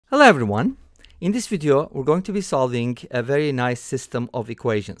Hello everyone. In this video, we're going to be solving a very nice system of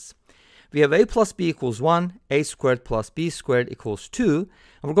equations. We have a plus b equals 1, a squared plus b squared equals 2,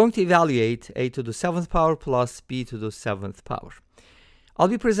 and we're going to evaluate a to the 7th power plus b to the 7th power. I'll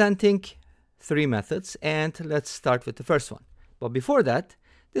be presenting three methods, and let's start with the first one. But before that,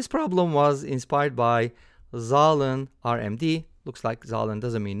 this problem was inspired by Zahlen RMD. Looks like Zahlen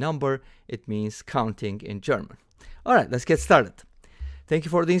doesn't mean number, it means counting in German. All right, let's get started. Thank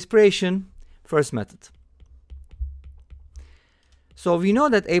you for the inspiration. First method. So we know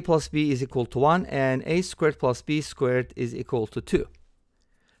that a plus b is equal to 1 and a squared plus b squared is equal to 2.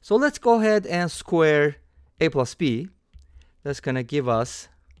 So let's go ahead and square a plus b. That's going to give us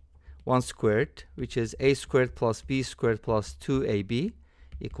 1 squared, which is a squared plus b squared plus 2ab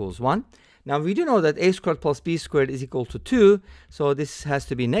equals 1. Now we do know that a squared plus b squared is equal to 2, so this has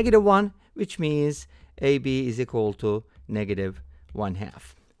to be negative 1, which means ab is equal to negative 1/2.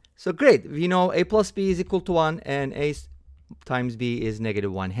 So great, we know a plus b is equal to 1 and a times b is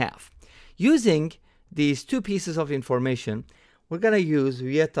negative 1/2. Using these two pieces of information, we're going to use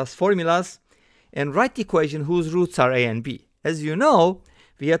Vieta's formulas and write the equation whose roots are a and b. As you know,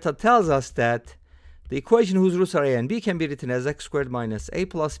 Vieta tells us that the equation whose roots are a and b can be written as x squared minus a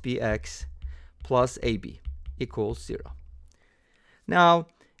plus bx plus ab equals 0. Now,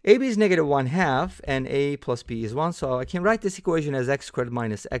 ab is negative 1/2 and a plus b is 1, so I can write this equation as x squared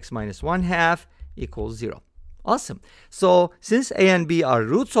minus x minus 1/2 equals 0. Awesome. So since a and b are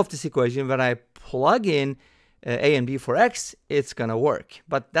roots of this equation, when I plug in a and b for x, it's going to work.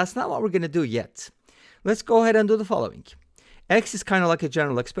 But that's not what we're going to do yet. Let's go ahead and do the following. X is kind of like a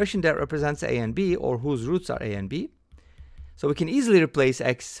general expression that represents a and b, or whose roots are a and b. So we can easily replace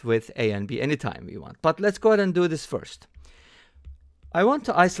x with a and b anytime we want. But let's go ahead and do this first. I want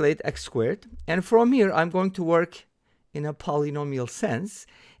to isolate x squared, and from here I'm going to work in a polynomial sense,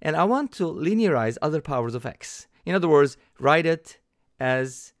 and I want to linearize other powers of x. In other words, write it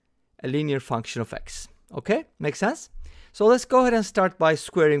as a linear function of x. Okay, makes sense? So let's go ahead and start by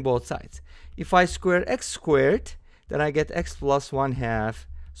squaring both sides. If I square x squared, then I get x plus 1/2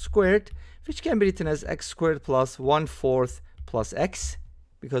 squared, which can be written as x squared plus 1/4 plus x,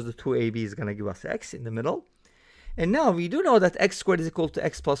 because the 2ab is going to give us x in the middle. And now we do know that x squared is equal to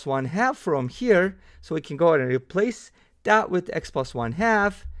x plus 1/2 from here, so we can go ahead and replace that with x plus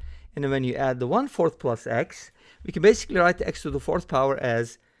 1/2. And then when you add the 1/4 plus x, we can basically write the x to the 4th power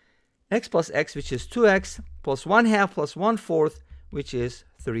as x plus x, which is 2x, plus 1/2 plus 1/4, which is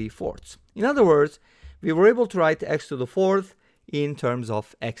 3/4. In other words, we were able to write x to the 4th in terms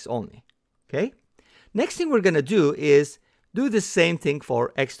of x only. Okay? Next thing we're going to do is do the same thing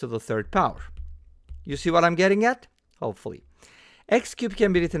for x to the 3rd power. You see what I'm getting at? Hopefully. X cubed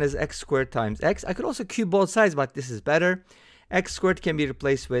can be written as x squared times x. I could also cube both sides, but this is better. X squared can be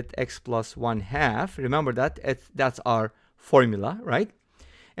replaced with x plus 1/2. Remember that. That's our formula, right?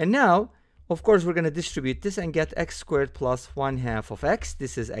 And now, of course, we're going to distribute this and get x squared plus 1/2 of x.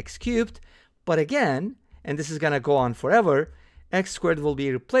 This is x cubed. But again, and this is going to go on forever, x squared will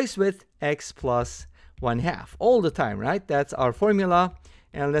be replaced with x plus 1/2 all the time, right? That's our formula,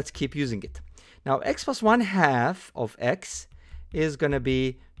 and let's keep using it. Now, x plus 1/2 of x is going to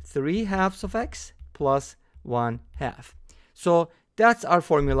be 3/2 of x plus 1/2. So that's our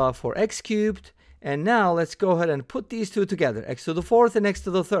formula for x cubed. And now let's go ahead and put these two together, x to the 4th and x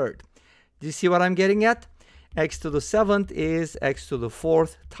to the 3rd. Do you see what I'm getting at? X to the 7th is x to the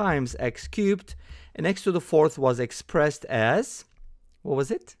 4th times x cubed. And x to the 4th was expressed as, what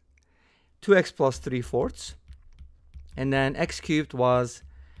was it? 2x plus 3/4. And then x cubed was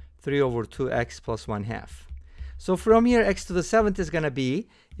 3/2x plus 1/2. So from here, x to the 7th is going to be,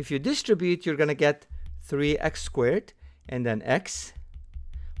 if you distribute, you're going to get 3x squared, and then x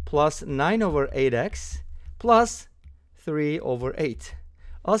plus 9/8x plus 3/8.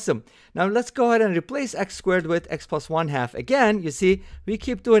 Awesome. Now let's go ahead and replace x squared with x plus 1/2. Again, you see, we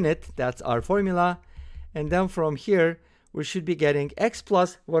keep doing it. That's our formula. And then from here, we should be getting x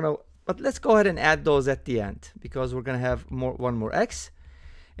plus 1. But let's go ahead and add those at the end, because we're going to have one more x.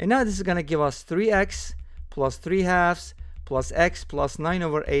 And now this is going to give us 3x plus 3/2 plus x plus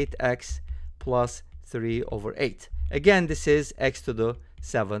 9/8x plus 3/8. Again, this is x to the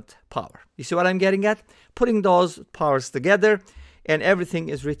 7th power. You see what I'm getting at? Putting those powers together, and everything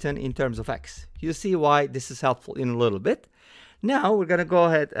is written in terms of x. You see why this is helpful in a little bit. Now we're going to go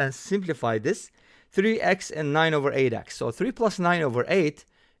ahead and simplify this. 3x and 9/8x. So 3 plus 9/8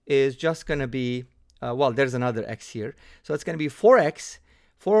 is just going to be, well, there's another x here. So it's going to be 4x.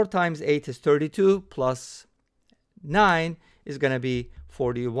 4 times 8 is 32, plus 9 is going to be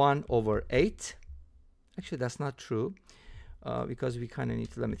 41/8. Actually, that's not true. because we kind of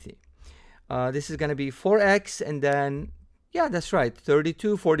need to, let me see. This is going to be 4x, and then, yeah, that's right,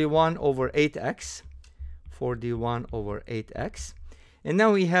 41 over 8x. 41 over 8x. And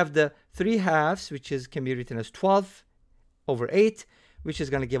now we have the 3/2, which can be written as 12 over 8, which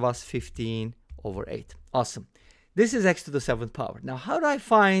is going to give us 15 over 8. Awesome. This is x to the 7th power. Now, how do I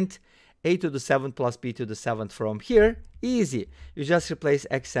find a to the 7th plus b to the 7th from here? Easy. You just replace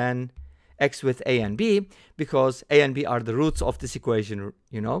x with a and b, because a and b are the roots of this equation,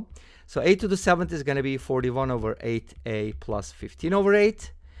 you know. So a to the 7th is going to be 41 over 8a plus 15 over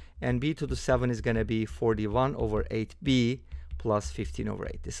 8. And b to the 7 is going to be 41 over 8b plus 15 over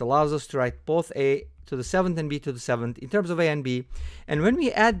 8. This allows us to write both a to the 7th and b to the 7th in terms of a and b. And when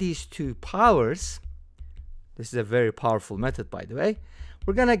we add these two powers, this is a very powerful method, by the way,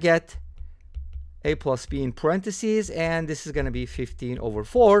 we're going to get a plus b in parentheses, and this is going to be 15 over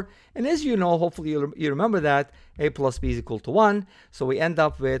 4. And as you know, hopefully you remember that a plus b is equal to 1. So we end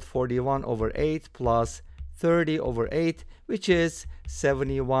up with 41 over 8 plus 30 over 8, which is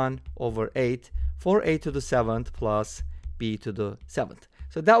 71 over 8 for a to the 7th plus b to the 7th.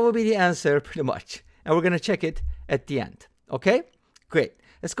 So that will be the answer pretty much. And we're going to check it at the end. Okay, great.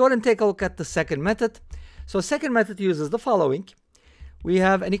 Let's go ahead and take a look at the second method. So second method uses the following. We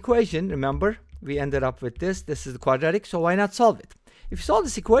have an equation, remember, we ended up with this. This is the quadratic, so why not solve it? If you solve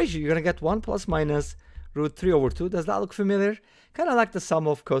this equation, you're going to get 1 plus minus root 3 over 2. Does that look familiar? Kind of like the sum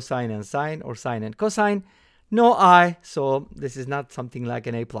of cosine and sine, or sine and cosine. No I, so this is not something like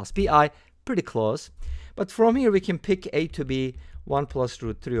an a plus bi, pretty close. But from here we can pick a to be 1 plus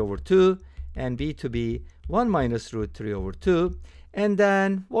root 3 over 2, and b to be 1 minus root 3 over 2. And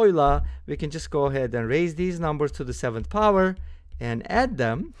then, voila, we can just go ahead and raise these numbers to the 7th power and add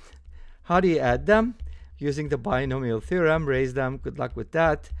them. How do you add them? Using the binomial theorem, raise them. Good luck with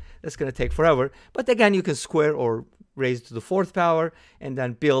that. That's going to take forever. But again, you can square or raise to the 4th power and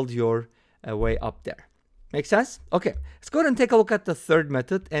then build your way up there. Make sense? Okay, let's go ahead and take a look at the third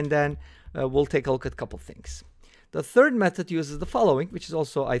method, and then we'll take a look at a couple things. The third method uses the following, which is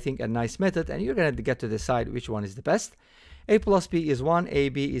also, I think, a nice method, and you're going to get to decide which one is the best. A plus b is 1,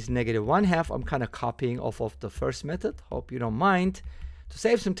 ab is negative 1/2. I'm kind of copying off of the first method. Hope you don't mind. To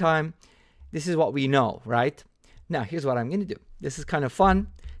save some time, this is what we know, right? Now, here's what I'm going to do. This is kind of fun.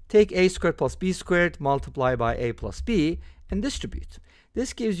 Take a squared plus b squared, multiply by a plus b, and distribute.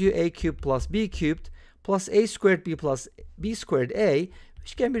 This gives you a cubed plus b cubed plus a squared b plus b squared a,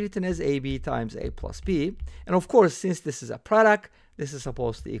 which can be written as ab times a plus b. And of course, since this is a product, this is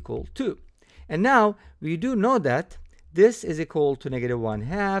supposed to equal 2. And now, we do know that this is equal to negative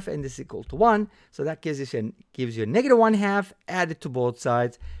 1/2, and this is equal to 1. So that gives you a negative 1/2 added to both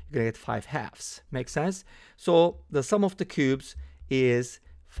sides. You're going to get 5/2. Makes sense? So the sum of the cubes is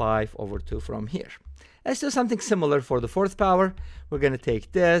 5 over 2 from here. Let's do something similar for the 4th power. We're going to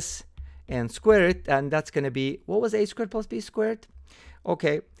take this and square it, and that's going to be, what was a squared plus b squared?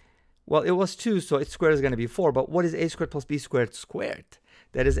 Okay, well, it was 2, so its square is going to be 4. But what is a squared plus b squared squared?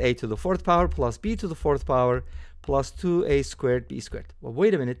 That is a to the 4th power plus b to the 4th power plus 2a squared b squared. Well,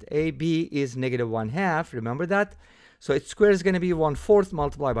 wait a minute. ab is negative 1/2. Remember that? So its square is going to be 1/4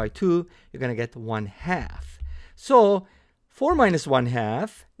 multiplied by 2. You're going to get 1/2. So 4 minus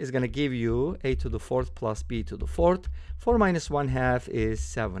 1/2 is going to give you a to the 4th plus b to the 4th. 4 minus 1/2 is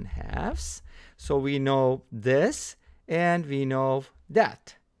 7/2. So we know this, and we know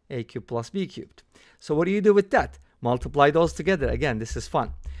that. A cubed plus b cubed. So what do you do with that? Multiply those together. Again, this is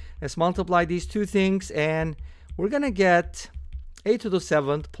fun. Let's multiply these two things, and we're going to get a to the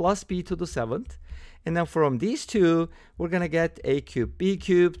 7th plus b to the 7th. And then from these two, we're going to get a cubed b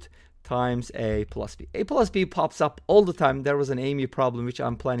cubed times a plus b. A plus b pops up all the time. There was an Amy problem, which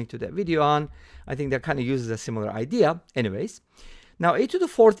I'm planning to do a video on. I think that kind of uses a similar idea. Anyways, now a to the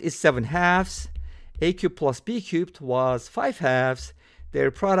 4th is 7/2. A cubed plus b cubed was 5/2. Their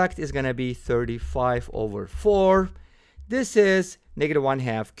product is going to be 35 over 4. This is negative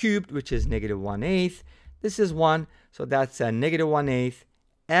 1/2 cubed, which is negative 1/8. This is 1, so that's a negative 1/8.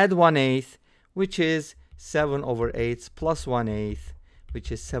 Add 1/8, which is 7 over 8 plus 1/8,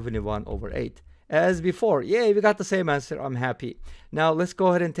 which is 71 over 8. As before, yay, we got the same answer. I'm happy. Now let's go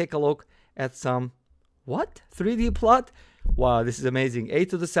ahead and take a look at some, what? 3D plot? Wow, this is amazing. A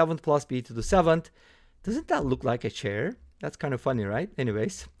to the 7th plus b to the 7th. Doesn't that look like a chair? That's kind of funny, right?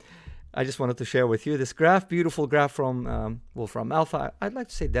 Anyways, I just wanted to share with you this graph, beautiful graph from, from Alpha. I'd like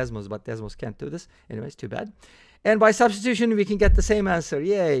to say Desmos, but Desmos can't do this. Anyways, too bad. And by substitution, we can get the same answer.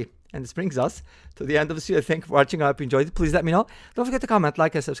 Yay. And this brings us to the end of this video. Thank you for watching. I hope you enjoyed it. Please let me know. Don't forget to comment,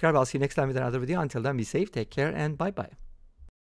 like, and subscribe. I'll see you next time with another video. Until then, be safe, take care, and bye-bye.